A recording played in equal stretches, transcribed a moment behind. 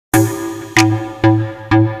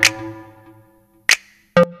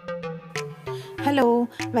Hello,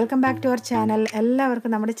 welcome back to our channel.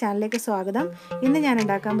 എല്ലാവർക്കും നമ്മുടെ ചാനലിലേക്ക് സ്വാഗതം. ഇന്ന് ഞാൻ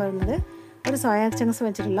ഉണ്ടാക്കാൻ പോകുന്നത് ഒരു സോയ ചങ്ക്സ്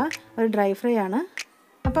വെച്ചിട്ടുള്ള ഒരു ഡ്രൈ ഫ്രൈ ആണ്.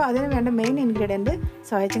 അപ്പോൾ അതിന് വേണ്ട മെയിൻ ഇൻഗ്രീഡിയൻറ്റ്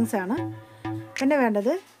സോയ ചങ്ക്സ് ആണ്. പിന്നെ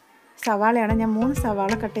വേണ്ടത് സവാളയാണ്. ഞാൻ 3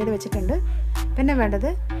 സവാള കട്ട് ചെയ്ത് വെച്ചിട്ടുണ്ട്. പിന്നെ വേണ്ടത്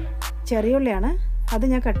ചെറിയുള്ളിയാണ്, അത്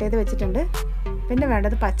ഞാൻ കട്ട് ചെയ്ത് വെച്ചിട്ടുണ്ട്. പിന്നെ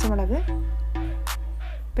വേണ്ടത് പച്ചമുളക്,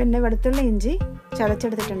 പിന്നെ വെളുത്തുള്ളി ഇഞ്ചി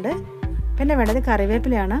ചതച്ചെടുത്തിട്ടുണ്ട്. പിന്നെ വേണ്ടത്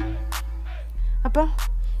കറിവേപ്പിലയാണ്. അപ്പോൾ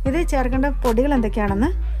ഇത് ചേർക്കേണ്ട പൊടികൾ എന്തൊക്കെയാണെന്ന്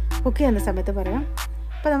കുക്ക് ചെയ്യുന്ന സമയത്ത് പറയാം.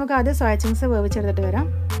 അപ്പോൾ നമുക്ക് ആദ്യം സോയ ചങ്ക്സ് വേവിച്ചെടുത്തിട്ട് വരാം.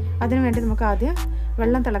 അതിനു വേണ്ടി നമുക്ക് ആദ്യം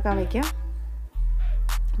വെള്ളം തിളക്കാൻ വയ്ക്കാം.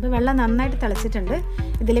 അപ്പോൾ വെള്ളം നന്നായിട്ട് തിളച്ചിട്ടുണ്ട്.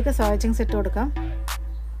 ഇതിലേക്ക് സോയ ചങ്ക്സ് ഇട്ട് കൊടുക്കാം.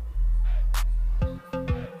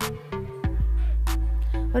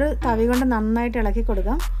 ഒരു തവി കൊണ്ട് നന്നായിട്ട് ഇളക്കി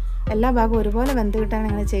കൊടുക്കാം. എല്ലാ ഭാഗവും ഒരുപോലെ വെന്ത് കിട്ടാനാണ്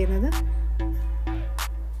ഇങ്ങനെ ചെയ്യുന്നത്.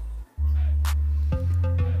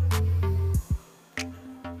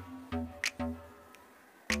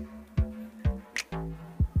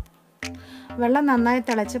 വെള്ളം നന്നായി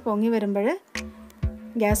തിളച്ച് പൊങ്ങി വരുമ്പോൾ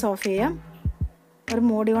ഗ്യാസ് ഓഫ് ചെയ്യാം. ഒരു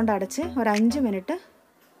മൂടി കൊണ്ട് അടച്ച് ഒരു 5 മിനിറ്റ്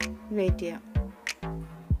വെയിറ്റ് ചെയ്യാം.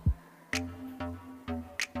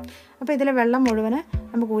 അപ്പോൾ ഇതിലെ വെള്ളം മുഴുവൻ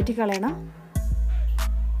നമുക്ക് ഊറ്റിക്കളയണം.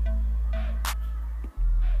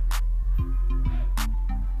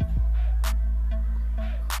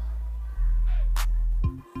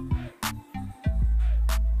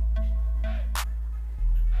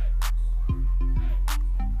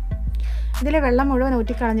 ഇതിലെ വെള്ളം മുഴുവൻ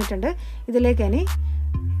ഊറ്റിക്കളഞ്ഞിട്ടുണ്ട്. ഇതിലേക്ക് ഇനി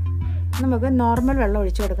നമുക്ക് നോർമൽ വെള്ളം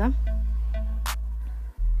ഒഴിച്ചു കൊടുക്കാം.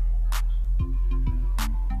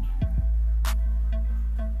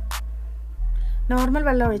 നോർമൽ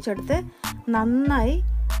വെള്ളം ഒഴിച്ചെടുത്ത് നന്നായി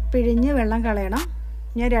പിഴിഞ്ഞ് വെള്ളം കളയണം.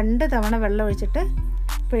 ഞാൻ 2 തവണ വെള്ളം ഒഴിച്ചിട്ട്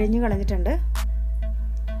പിഴിഞ്ഞ് കളഞ്ഞിട്ടുണ്ട്.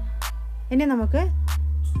 ഇനി നമുക്ക്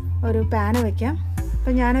ഒരു പാന് വയ്ക്കാം.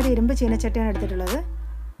 അപ്പോൾ ഞാനൊരു ഇരുമ്പ് ചീനച്ചട്ടിയാണ് എടുത്തിട്ടുള്ളത്.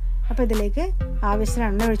 അപ്പോൾ ഇതിലേക്ക് ആവശ്യത്തിന്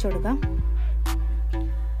എണ്ണ ഒഴിച്ചു കൊടുക്കാം.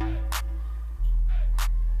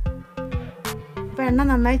 അപ്പോൾ എണ്ണ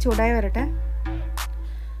നന്നായി ചൂടായി വരട്ടെ.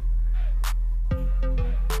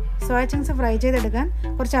 സോയ ചങ്ക്സ് ഫ്രൈ ചെയ്തെടുക്കാൻ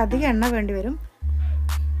കുറച്ച് അധികം എണ്ണ വേണ്ടി വരും.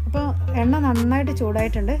 അപ്പോൾ എണ്ണ നന്നായിട്ട്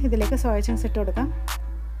ചൂടായിട്ടുണ്ട്. ഇതിലേക്ക് സോയ ചങ്ക്സ് ഇട്ട് കൊടുക്കാം.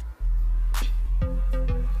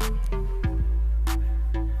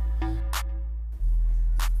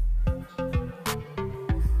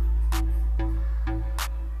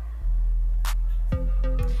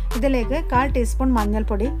 ഇതിലേക്ക് 1/4 ടീസ്പൂൺ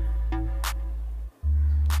മഞ്ഞൾപ്പൊടി,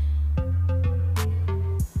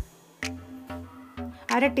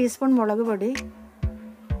 1/2 ടീസ്പൂൺ മുളക് പൊടി,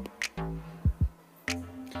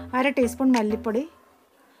 1/2 ടീസ്പൂൺ മല്ലിപ്പൊടി,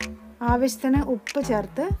 ആവശ്യത്തിന് ഉപ്പ്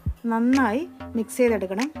ചേർത്ത് നന്നായി മിക്സ്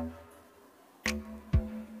ചെയ്തെടുക്കണം.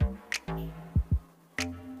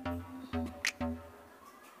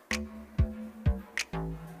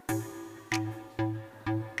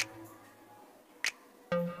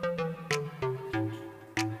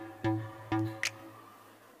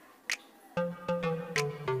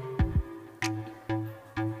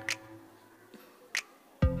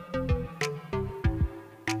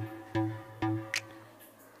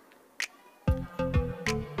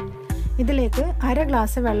 ഇതിലേക്ക് 1/2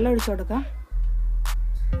 ഗ്ലാസ് വെള്ളം ഒഴിച്ചു കൊടുക്കാം.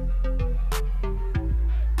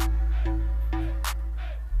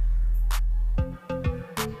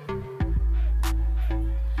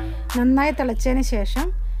 നന്നായി തിളച്ചതിന് ശേഷം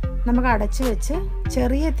നമുക്ക് അടച്ചു വെച്ച്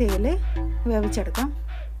ചെറിയ തീയിൽ വേവിച്ചെടുക്കാം.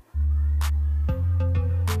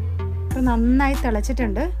 ഇപ്പോൾ നന്നായി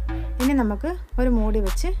തിളച്ചിട്ടുണ്ട്. ഇനി നമുക്ക് ഒരു മൂടി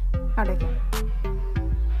വെച്ച് അടയ്ക്കാം.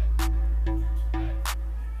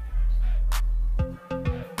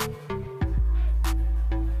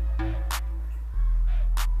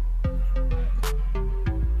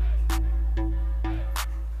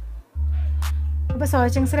 ഇപ്പോൾ സോയ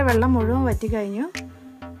ചങ്ക്സിലെ വെള്ളം മുഴുവൻ വറ്റി കഴിഞ്ഞു.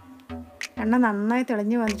 എണ്ണ നന്നായി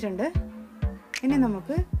തെളിഞ്ഞു വന്നിട്ടുണ്ട്. ഇനി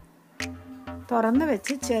നമുക്ക് തുറന്ന്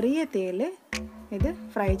വെച്ച് ചെറിയ തീയിൽ ഇത്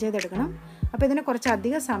ഫ്രൈ ചെയ്തെടുക്കണം. അപ്പോൾ ഇതിന് കുറച്ച്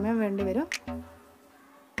അധികം സമയം വേണ്ടി വരും.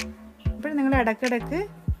 അപ്പോൾ നിങ്ങൾ ഇടയ്ക്കിടയ്ക്ക്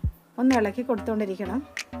ഒന്ന് ഇളക്കി കൊടുത്തുകൊണ്ടിരിക്കണം.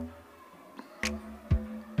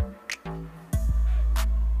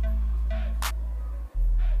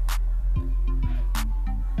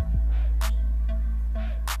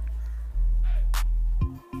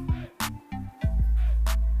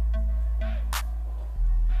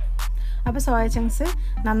 അപ്പോൾ സോയ ചങ്ക്സ്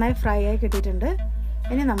നന്നായി ഫ്രൈ ആയി കിട്ടിയിട്ടുണ്ട്.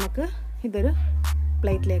 ഇനി നമുക്ക് ഇതൊരു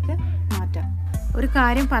പ്ലേറ്റിലേക്ക് മാറ്റാം. ഒരു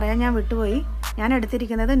കാര്യം പറയാൻ ഞാൻ വിട്ടുപോയി. ഞാൻ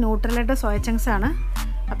എടുത്തിരിക്കുന്നത് ന്യൂട്രലയുടെ സോയ ചങ്ക്സ് ആണ്.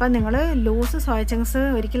 അപ്പോൾ നിങ്ങൾ ലൂസ് സോയ ചങ്ക്സ്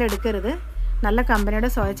ഒരിക്കലും എടുക്കരുത്. നല്ല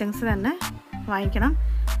കമ്പനിയുടെ സോയ ചങ്ക്സ് തന്നെ വാങ്ങിക്കണം.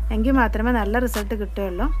 എങ്കിൽ മാത്രമേ നല്ല റിസൾട്ട്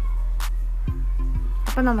കിട്ടുകയുള്ളൂ.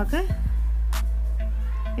 അപ്പോൾ നമുക്ക്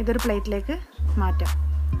ഇതൊരു പ്ലേറ്റിലേക്ക് മാറ്റാം.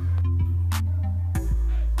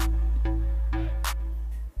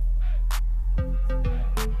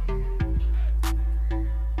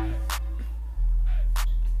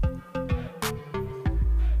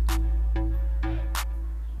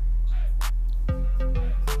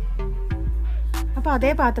 അപ്പോൾ അതേ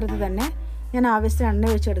പാത്രത്തിൽ തന്നെ ഞാൻ ആവശ്യത്തിന്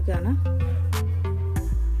എണ്ണ ഒഴിച്ചെടുക്കുകയാണ്.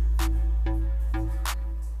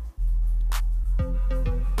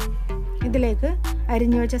 ഇതിലേക്ക്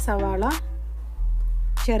അരിഞ്ഞു വെച്ച സവാള,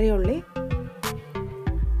 ചെറിയ ഉള്ളി,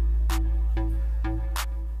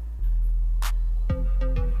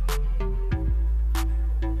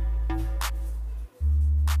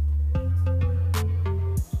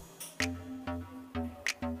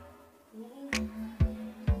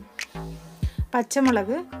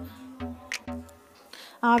 പച്ചമുളക്,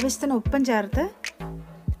 ആവശ്യത്തിന് ഉപ്പും ചേർത്ത്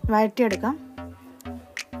വഴറ്റിയെടുക്കാം.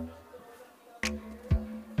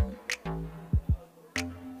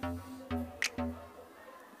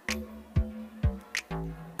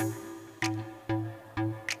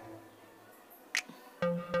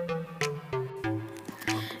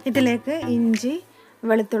 ഇതിലേക്ക് ഇഞ്ചി,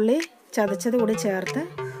 വെളുത്തുള്ളി ചതച്ചത് കൂടി ചേർത്ത്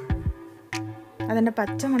അതിൻ്റെ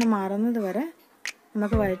പച്ചമണം മാറുന്നത് വരെ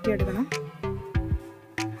നമുക്ക് വഴറ്റിയെടുക്കണം.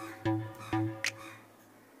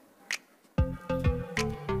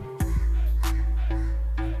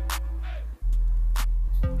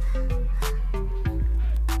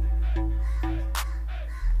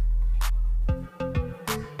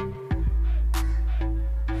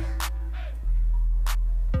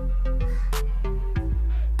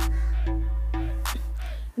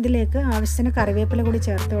 ഇതിലേക്ക് ആവശ്യത്തിന് കറിവേപ്പില കൂടി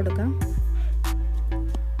ചേർത്ത് കൊടുക്കാം.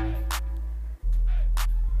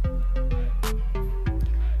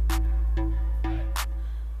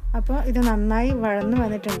 അപ്പോൾ ഇത് നന്നായി വഴന്നു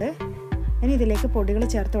വന്നിട്ടുണ്ട്. ഇനി ഇതിലേക്ക് പൊടികൾ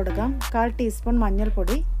ചേർത്ത് കൊടുക്കാം. 1/4 ടീസ്പൂൺ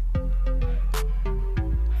മഞ്ഞൾപ്പൊടി,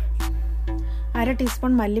 1/2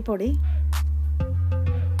 ടീസ്പൂൺ മല്ലിപ്പൊടി,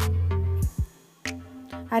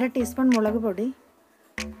 1/2 ടീസ്പൂൺ മുളക് പൊടി,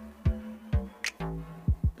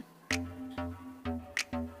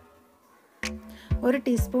 1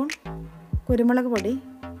 ടീസ്പൂൺ കുരുമുളക് പൊടി,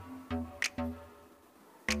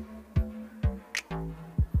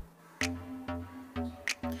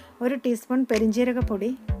 1 ടീസ്പൂൺ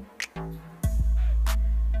പെരിഞ്ജീരകപ്പൊടി,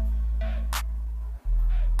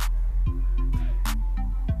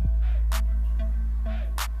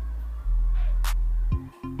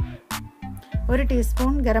 1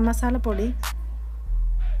 ടീസ്പൂൺ ഗരം മസാല പൊടി,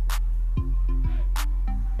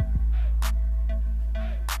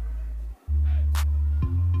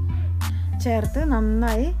 ചേർത്ത്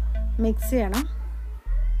നന്നായി മിക്സ് ചെയ്യണം.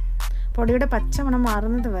 പൊടിയുടെ പച്ചമണം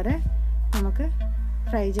മാറുന്നത് വരെ നമുക്ക്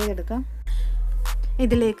ഫ്രൈ ചെയ്തെടുക്കാം.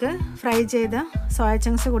 ഇതിലേക്ക് ഫ്രൈ ചെയ്ത സോയ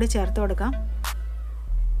ചങ്ക്സ് കൂടി ചേർത്ത് കൊടുക്കാം.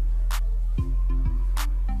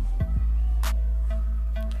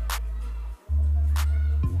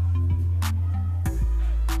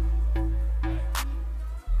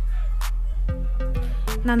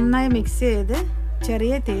 നന്നായി മിക്സ് ചെയ്ത്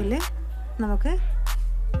ചെറിയ തീയിൽ നമുക്ക്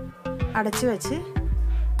അടച്ചു വെച്ച്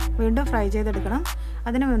വീണ്ടും ഫ്രൈ ചെയ്തെടുക്കണം.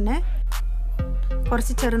 അതിനു മുന്നേ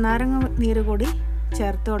കുറച്ച് ചെറുനാരങ്ങ നീര് കൂടി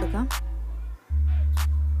ചേർത്ത് കൊടുക്കാം.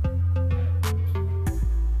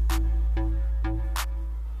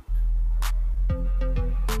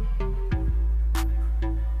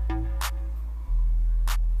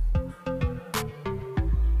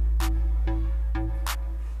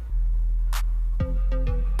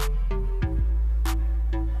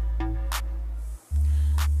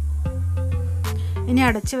 ഇനി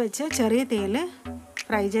അടച്ചു വെച്ച് ചെറിയ തീയിൽ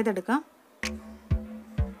ഫ്രൈ ചെയ്തെടുക്കാം.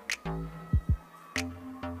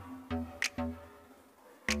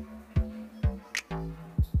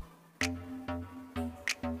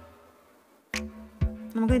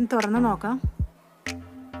 നമുക്ക് ഇനി തുറന്ന് നോക്കാം.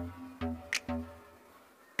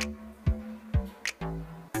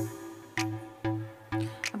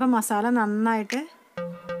 അപ്പം മസാല നന്നായിട്ട്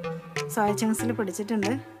സോയ ചങ്ക്സിൽ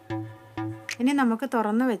പിടിച്ചിട്ടുണ്ട്. ഇനി നമുക്ക്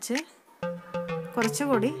തുറന്ന് വെച്ച്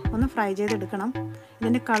കുറച്ചുകൂടി ഒന്ന് ഫ്രൈ ചെയ്തെടുക്കണം.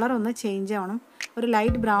 ഇതിൻ്റെ കളർ ഒന്ന് ചേഞ്ച് ആവണം. ഒരു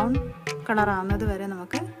ലൈറ്റ് ബ്രൗൺ കളർ ആവുന്നത് വരെ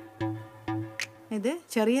നമുക്ക് ഇത്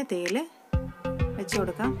ചെറിയ തീയിൽ വെച്ച്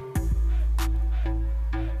കൊടുക്കാം.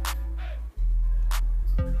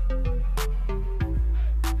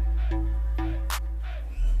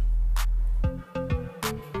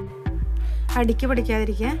 അടിക്ക്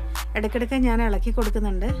പിടിക്കാതിരിക്കാൻ ഇടയ്ക്കിടയ്ക്ക് ഞാൻ ഇളക്കി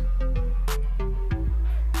കൊടുക്കുന്നുണ്ട്.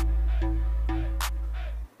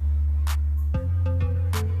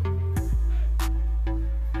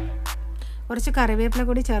 കുറച്ച് കറിവേപ്പില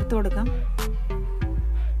കൂടി ചേർത്ത് കൊടുക്കാം.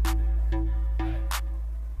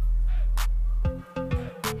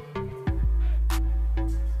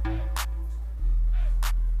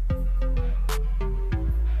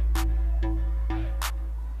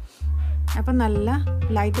 അപ്പം നല്ല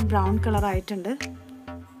ലൈറ്റ് ബ്രൗൺ കളർ ആയിട്ടുണ്ട്.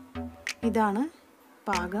 ഇതാണ്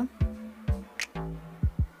പാകം.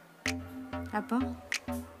 അപ്പം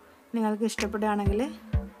നിങ്ങൾക്ക് ഇഷ്ടപ്പെടുകയാണെങ്കിൽ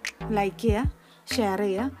ലൈക്ക് ചെയ്യുക, ഷെയർ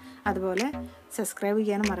ചെയ്യുക, അതുപോലെ സബ്സ്ക്രൈബ്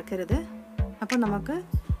ചെയ്യാനും മറക്കരുത്. അപ്പോൾ നമുക്ക്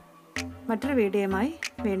മറ്റൊരു വീഡിയോയുമായി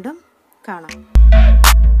വീണ്ടും കാണാം.